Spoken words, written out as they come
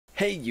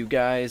Hey you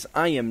guys,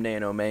 I am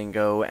Nano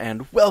Mango,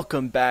 and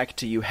welcome back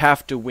to You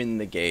Have to Win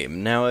the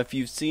Game. Now, if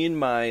you've seen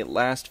my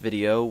last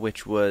video,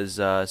 which was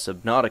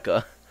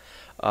Subnautica,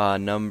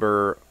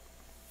 number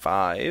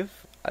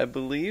 5, I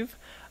believe,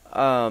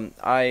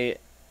 I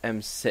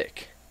am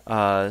sick,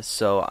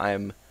 so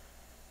I'm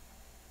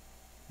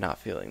not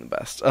feeling the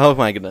best. Oh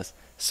my goodness.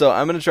 So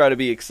I'm going to try to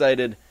be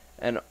excited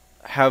and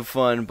have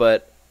fun,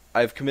 but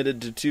I've committed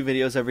to 2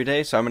 videos every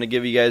day, so I'm going to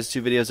give you guys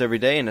 2 videos every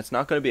day, and it's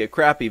not going to be a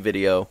crappy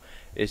video.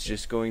 It's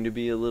just going to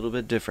be a little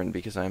bit different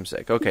because I'm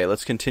sick. Okay,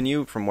 let's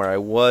continue from where I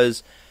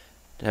was.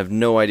 I have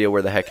no idea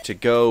where the heck to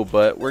go,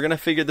 but we're going to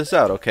figure this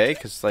out, okay?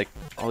 Because, like,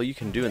 all you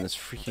can do in this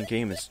freaking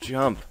game is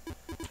jump.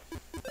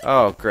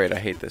 Oh, great. I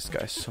hate this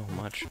guy so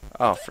much.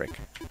 Oh, frick.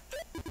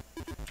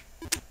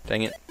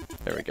 Dang it.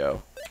 There we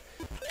go.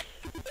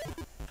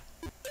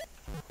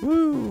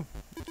 Woo!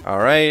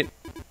 Alright.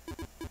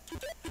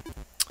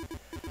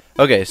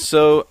 Okay,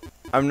 so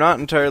I'm not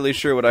entirely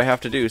sure what I have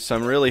to do, so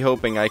I'm really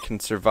hoping I can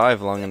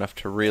survive long enough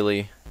to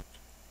really...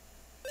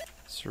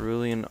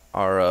 Cerulean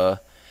Aura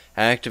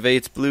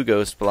activates blue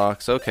ghost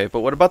blocks. Okay,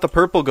 but what about the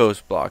purple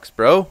ghost blocks,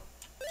 bro?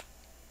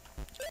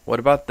 What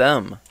about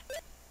them?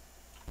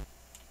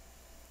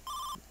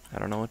 I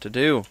don't know what to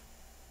do.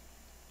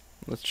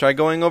 Let's try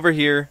going over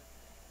here.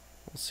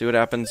 We'll see what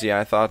happens.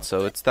 Yeah, I thought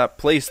so. It's that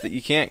place that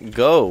you can't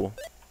go.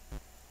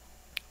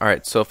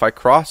 Alright, so if I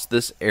cross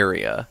this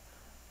area...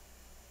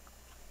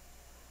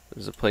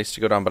 There's a place to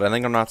go down, but I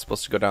think I'm not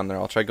supposed to go down there.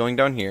 I'll try going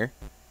down here.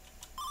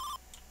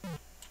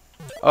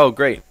 Oh,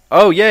 great.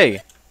 Oh,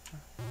 yay!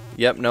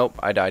 Yep, nope,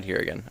 I died here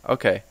again.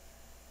 Okay.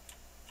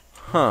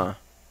 Huh.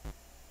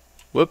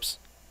 Whoops.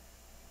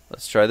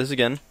 Let's try this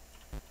again.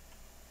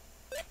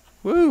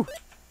 Woo!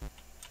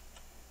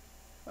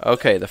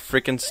 Okay, the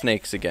frickin'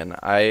 snakes again.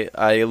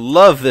 I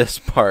love this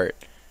part.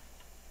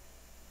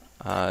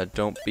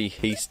 Don't be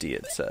hasty,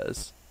 it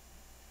says.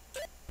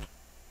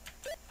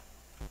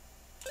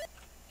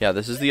 Yeah,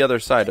 this is the other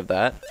side of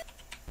that.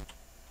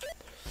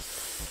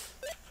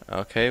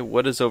 Okay,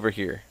 what is over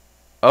here?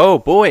 Oh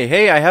boy,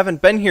 hey, I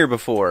haven't been here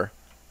before.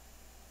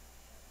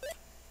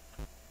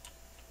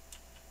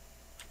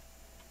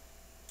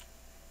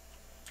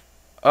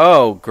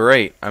 Oh,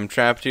 great. I'm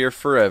trapped here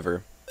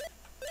forever.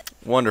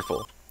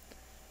 Wonderful.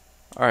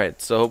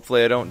 Alright, so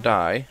hopefully I don't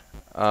die.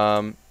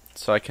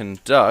 So I can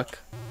duck.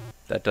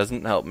 That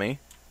doesn't help me.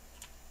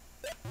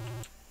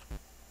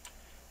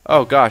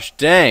 Oh gosh,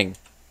 dang!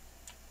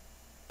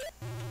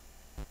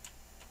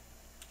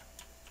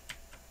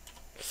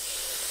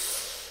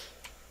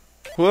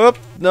 Whoop,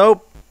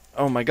 nope.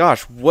 Oh my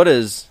gosh, what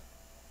is...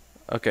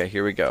 Okay,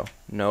 here we go.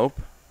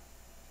 Nope.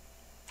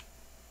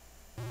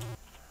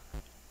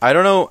 I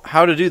don't know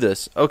how to do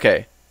this.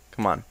 Okay,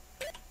 come on.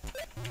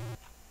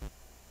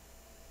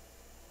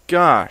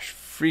 Gosh,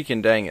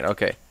 freaking dang it.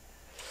 Okay,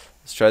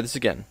 let's try this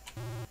again.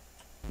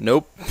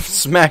 Nope,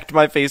 smacked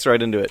my face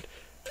right into it.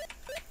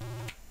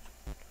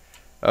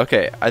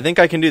 Okay, I think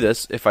I can do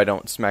this if I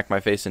don't smack my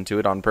face into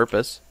it on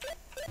purpose.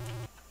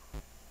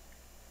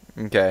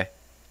 Okay.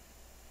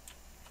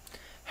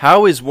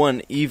 How is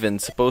one even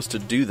supposed to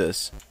do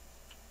this?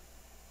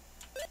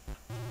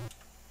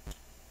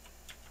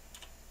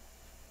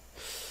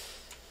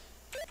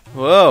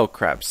 Whoa,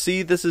 crap.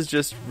 See, this is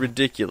just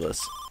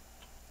ridiculous.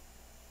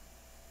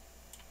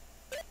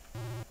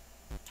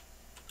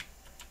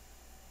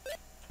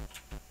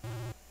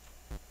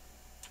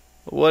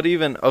 What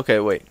even? Okay,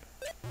 wait.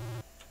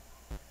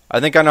 I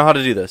think I know how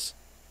to do this.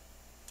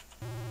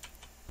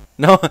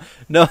 No,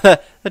 no,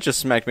 that just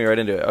smacked me right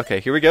into it. Okay,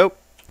 here we go.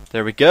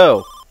 There we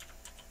go.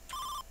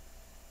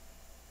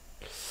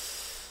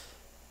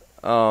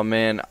 Oh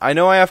man, I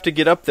know I have to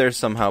get up there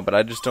somehow, but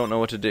I just don't know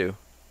what to do.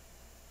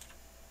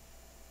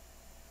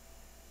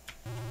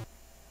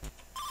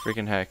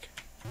 Freaking heck.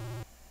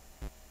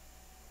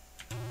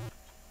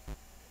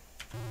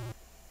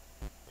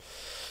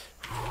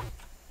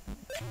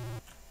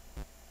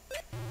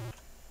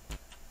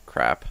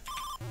 Crap.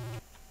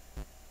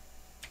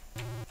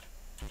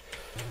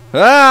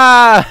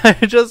 Ah!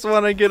 I just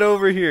want to get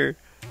over here.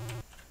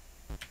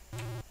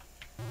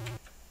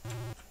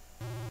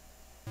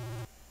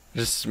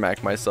 Just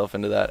smack myself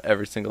into that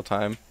every single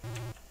time.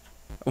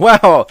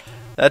 Wow!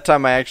 That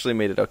time I actually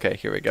made it. Okay,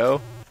 here we go.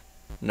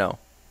 No.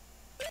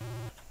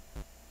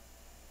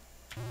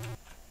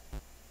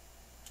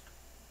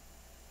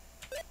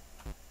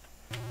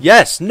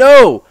 Yes!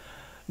 No!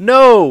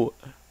 No!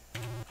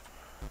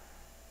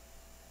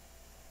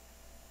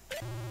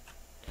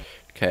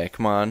 Okay,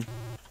 come on.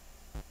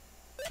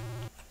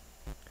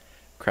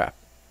 Crap.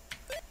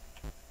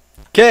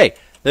 Okay,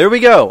 there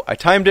we go. I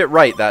timed it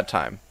right that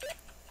time.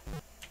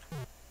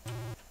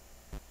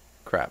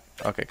 Crap.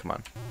 Okay, come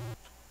on.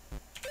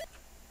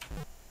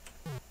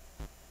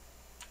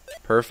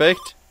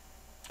 Perfect.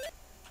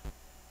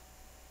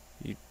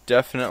 You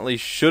definitely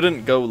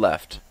shouldn't go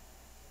left.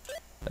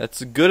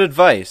 That's good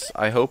advice.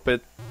 I hope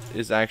it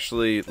is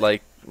actually,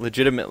 like,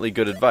 legitimately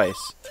good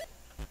advice.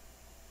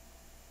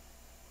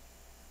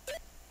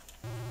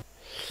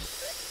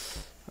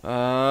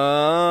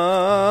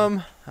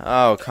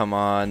 Oh, come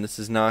on. This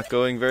is not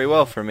going very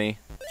well for me.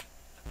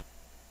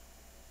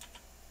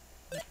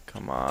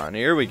 Come on.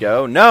 Here we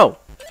go. No!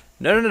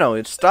 No, no, no,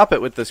 no. Stop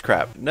it with this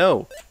crap.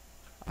 No.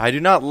 I do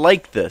not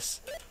like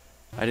this.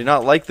 I do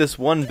not like this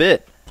one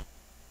bit.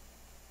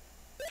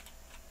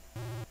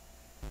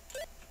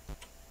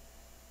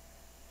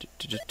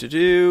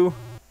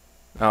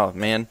 Oh,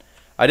 man.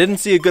 I didn't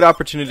see a good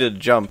opportunity to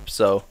jump,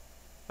 so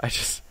I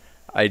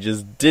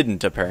just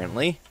didn't,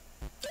 apparently.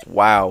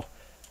 Wow.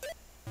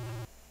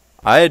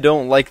 I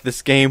don't like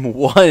this game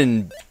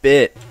one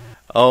bit.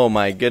 Oh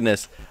my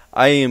goodness.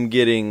 I am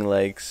getting,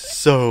 like,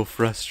 so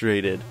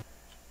frustrated.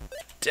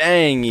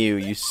 Dang you,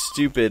 you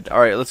stupid.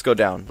 Alright, let's go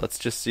down. Let's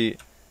just see.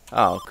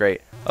 Oh,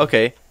 great.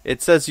 Okay,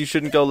 it says you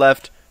shouldn't go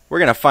left. We're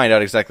gonna find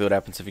out exactly what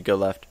happens if you go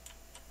left.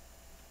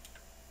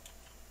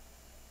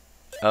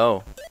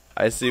 Oh,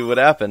 I see what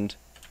happened.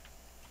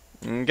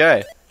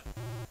 Okay.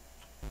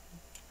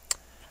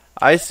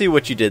 I see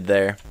what you did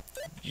there,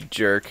 you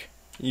jerk.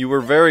 You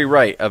were very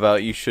right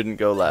about you shouldn't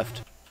go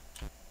left.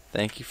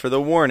 Thank you for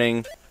the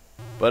warning.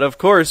 But of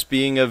course,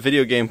 being a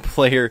video game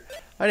player,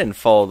 I didn't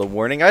follow the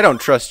warning. I don't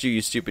trust you,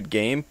 you stupid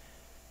game.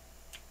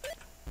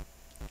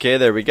 Okay,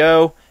 there we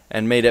go.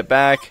 And made it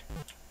back.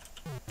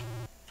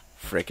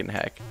 Frickin'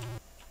 heck.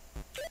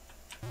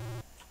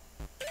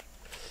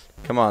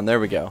 Come on, there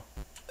we go.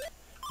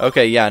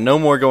 Okay, yeah, no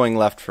more going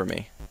left for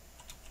me.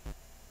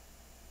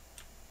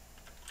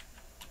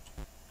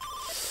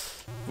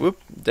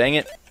 Whoop, dang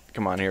it.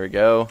 Come on, here we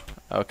go.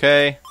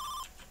 Okay.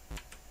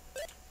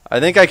 I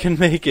think I can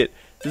make it.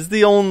 This is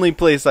the only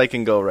place I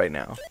can go right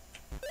now.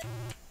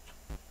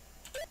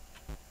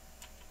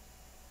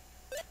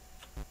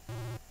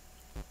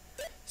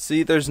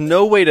 See, there's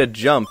no way to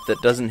jump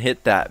that doesn't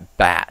hit that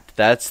bat.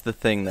 That's the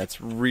thing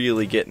that's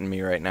really getting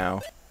me right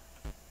now.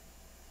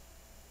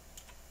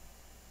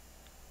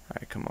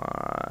 Alright, come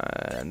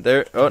on.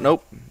 There. Oh,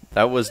 nope.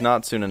 That was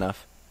not soon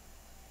enough.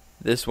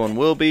 This one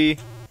will be.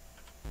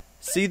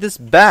 See this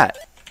bat.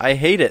 I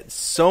hate it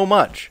so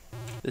much.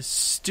 This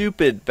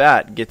stupid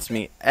bat gets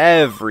me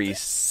every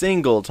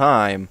single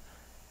time.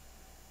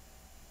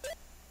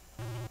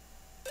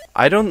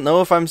 I don't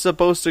know if I'm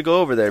supposed to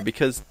go over there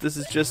because this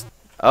is just...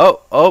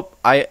 Oh,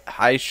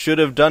 I should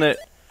have done it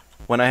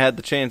when I had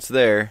the chance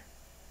there.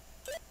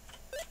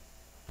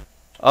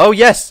 Oh,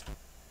 yes!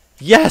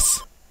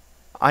 Yes!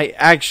 I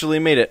actually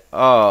made it.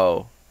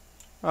 Oh.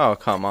 Oh,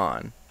 come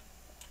on.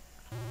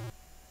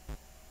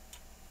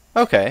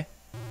 Okay.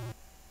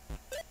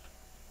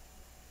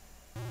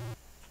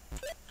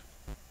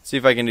 See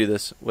if I can do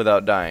this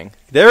without dying.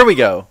 There we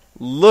go.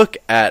 Look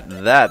at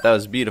that. That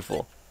was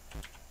beautiful.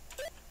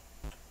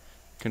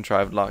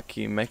 Contrived lock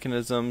key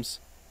mechanisms.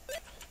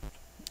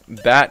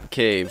 Bat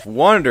cave.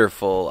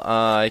 Wonderful.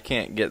 I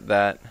can't get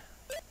that.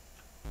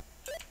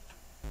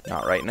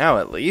 Not right now,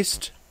 at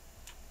least.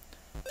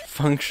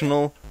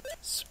 Functional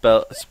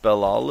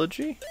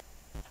spellology.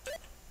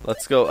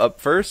 Let's go up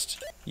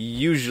first.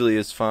 Usually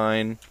is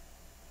fine.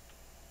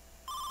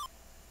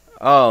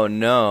 Oh,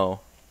 no.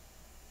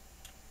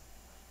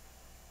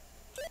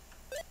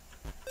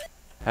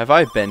 Have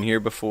I been here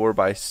before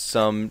by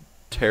some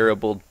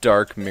terrible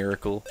dark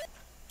miracle?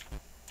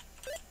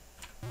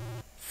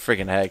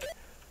 Friggin' heck.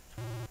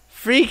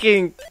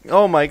 Freaking...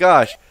 Oh my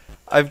gosh.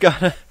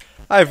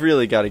 I've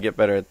really got to get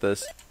better at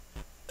this.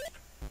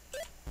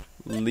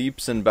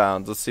 Leaps and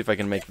bounds. Let's see if I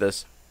can make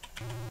this.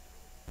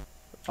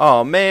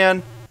 Oh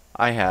man.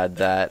 I had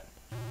that.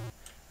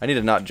 I need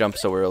to not jump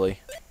so early.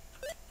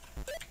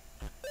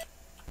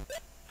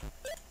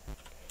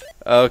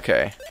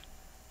 Okay.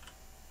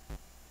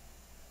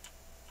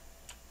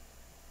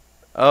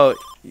 Oh,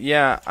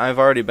 yeah, I've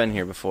already been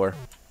here before.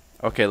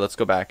 Okay, let's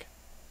go back.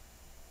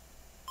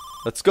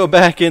 Let's go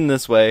back in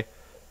this way.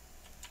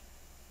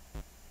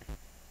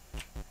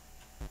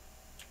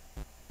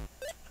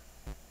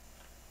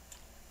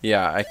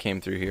 Yeah, I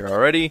came through here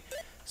already.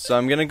 So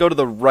I'm going to go to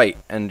the right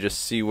and just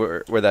see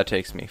where that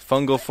takes me.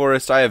 Fungal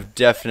Forest, I have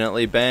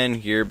definitely been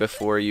here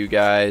before, you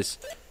guys.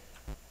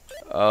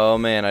 Oh,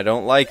 man, I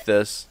don't like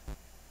this.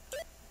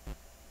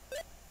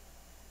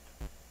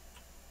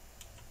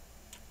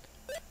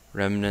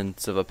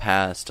 Remnants of a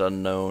past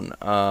unknown.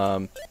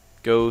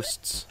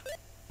 Ghosts.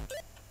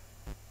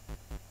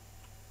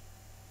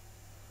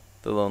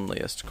 The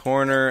loneliest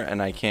corner,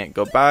 and I can't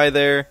go by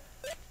there.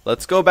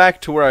 Let's go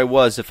back to where I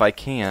was if I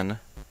can.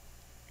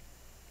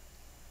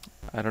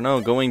 I don't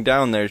know, going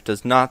down there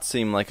does not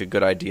seem like a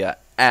good idea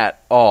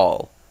at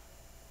all.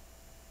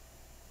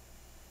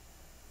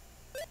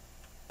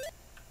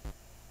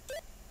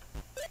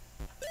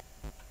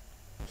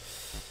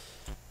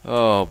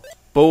 Oh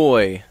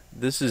boy,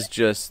 this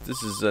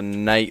is a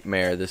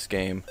nightmare, this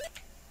game.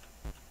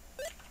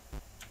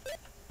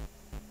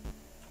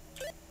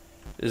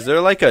 Is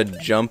there like a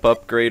jump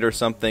upgrade or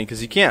something?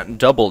 Because you can't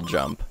double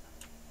jump.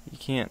 You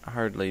can't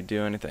hardly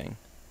do anything.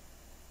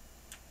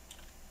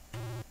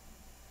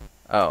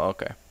 Oh,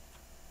 okay.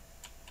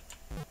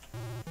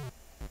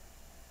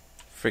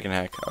 Freaking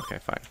heck. Okay,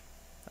 fine.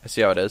 I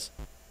see how it is.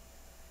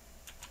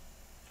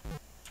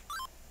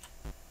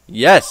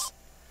 Yes!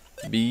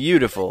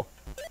 Beautiful.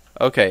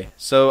 Okay,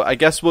 so I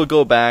guess we'll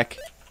go back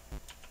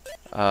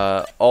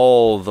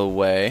all the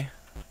way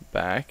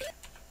back.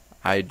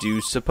 I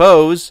do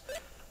suppose.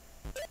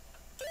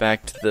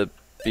 Back to the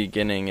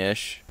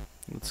beginning-ish.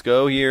 Let's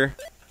go here.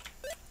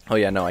 Oh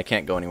yeah, no, I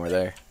can't go anywhere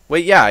there.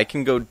 Wait, yeah, I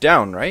can go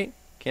down, right?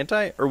 Can't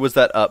I? Or was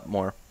that up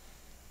more?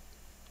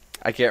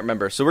 I can't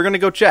remember. So we're gonna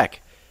go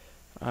check.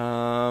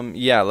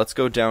 Yeah, let's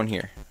go down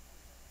here.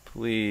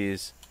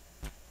 Please.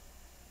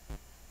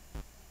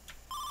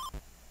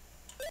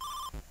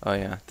 Oh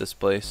yeah, this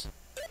place.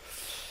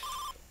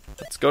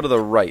 Let's go to the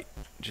right.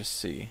 Just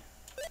see.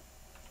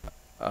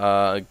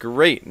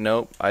 Great.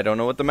 Nope. I don't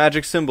know what the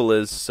magic symbol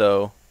is,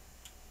 so...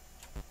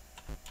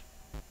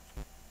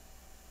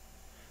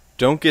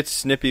 Don't get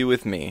snippy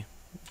with me.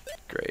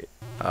 Great.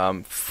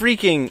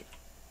 Freaking...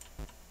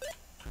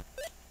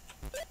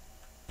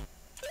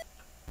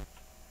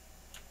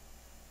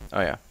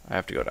 Oh yeah, I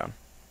have to go down.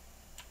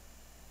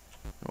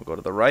 We'll go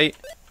to the right.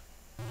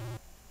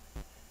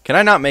 Can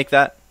I not make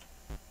that?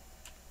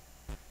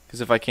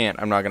 Because if I can't,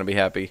 I'm not going to be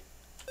happy.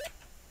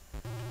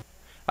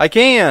 I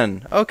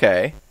can!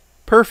 Okay.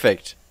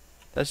 Perfect.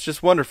 That's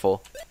just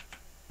wonderful.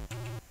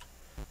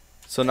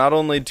 So not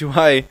only do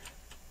I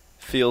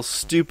feel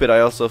stupid, I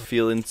also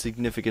feel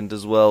insignificant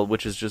as well,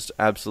 which is just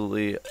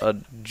absolutely a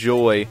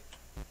joy.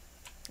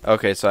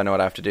 Okay, so I know what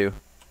I have to do.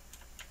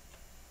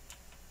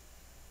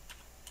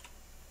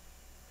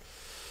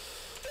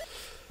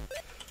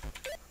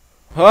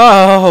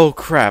 Oh,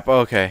 crap.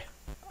 Okay.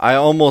 I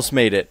almost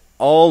made it.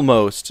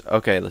 Almost.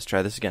 Okay, let's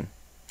try this again.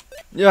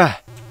 Yeah.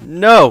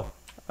 No.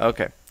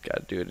 Okay.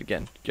 Gotta do it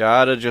again.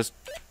 Gotta just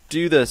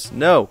do this.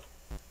 No.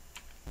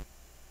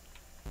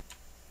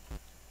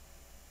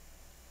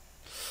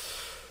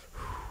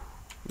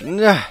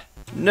 Nah.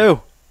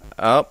 No.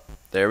 Oh,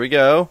 there we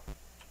go.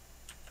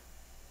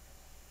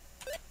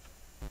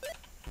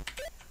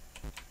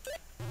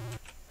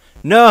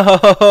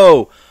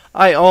 No!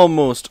 I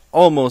almost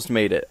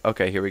made it.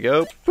 Okay, here we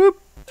go. Boop,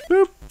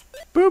 boop,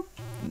 boop.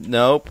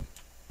 Nope.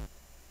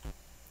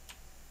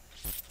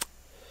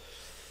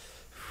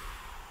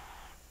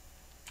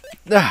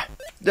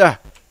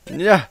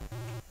 Yeah.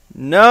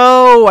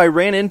 No, I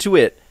ran into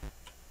it.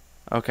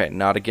 Okay,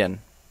 not again.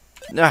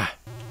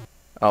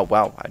 Oh,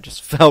 wow, I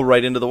just fell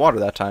right into the water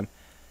that time.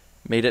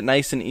 Made it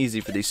nice and easy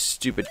for these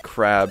stupid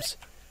crabs.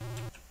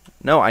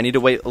 No, I need to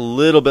wait a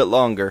little bit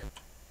longer.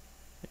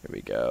 Here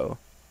we go.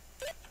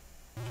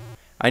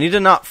 I need to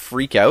not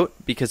freak out,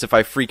 because if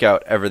I freak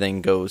out,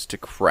 everything goes to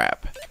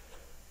crap.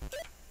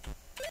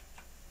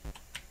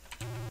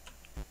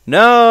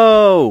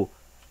 No!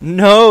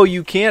 No,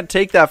 you can't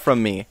take that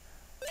from me.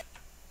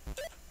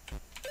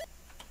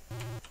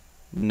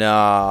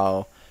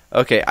 No.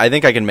 Okay, I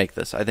think I can make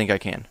this. I think I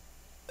can.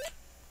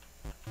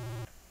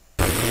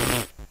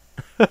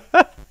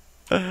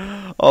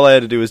 All I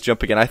had to do was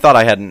jump again. I thought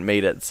I hadn't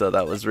made it, so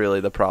that was really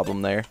the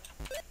problem there.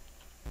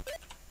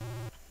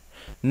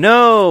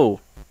 No!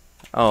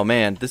 Oh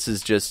man, this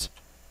is just...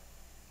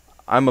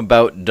 I'm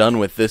about done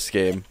with this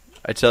game.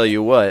 I tell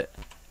you what.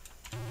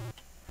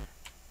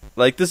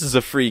 Like, this is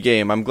a free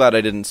game. I'm glad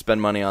I didn't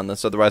spend money on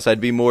this, otherwise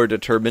I'd be more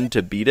determined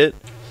to beat it.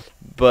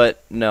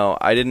 But, no,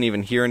 I didn't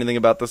even hear anything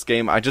about this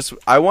game.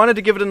 I wanted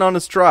to give it an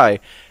honest try,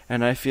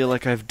 and I feel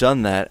like I've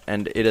done that,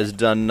 and it has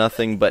done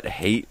nothing but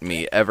hate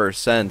me ever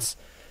since.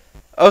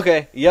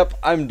 Okay, yep,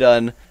 I'm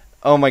done.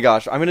 Oh my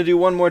gosh, I'm going to do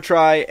one more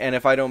try, and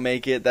if I don't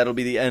make it, that'll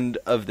be the end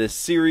of this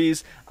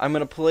series. I'm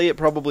going to play it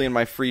probably in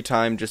my free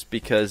time just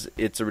because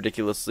it's a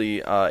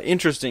ridiculously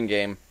interesting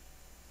game,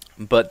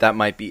 but that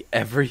might be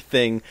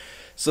everything.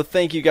 So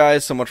thank you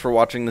guys so much for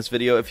watching this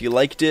video. If you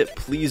liked it,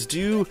 please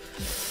do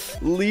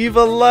leave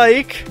a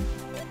like,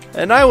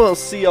 and I will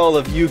see all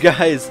of you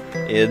guys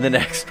in the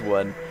next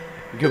one.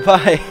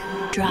 Goodbye.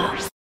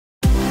 Drop.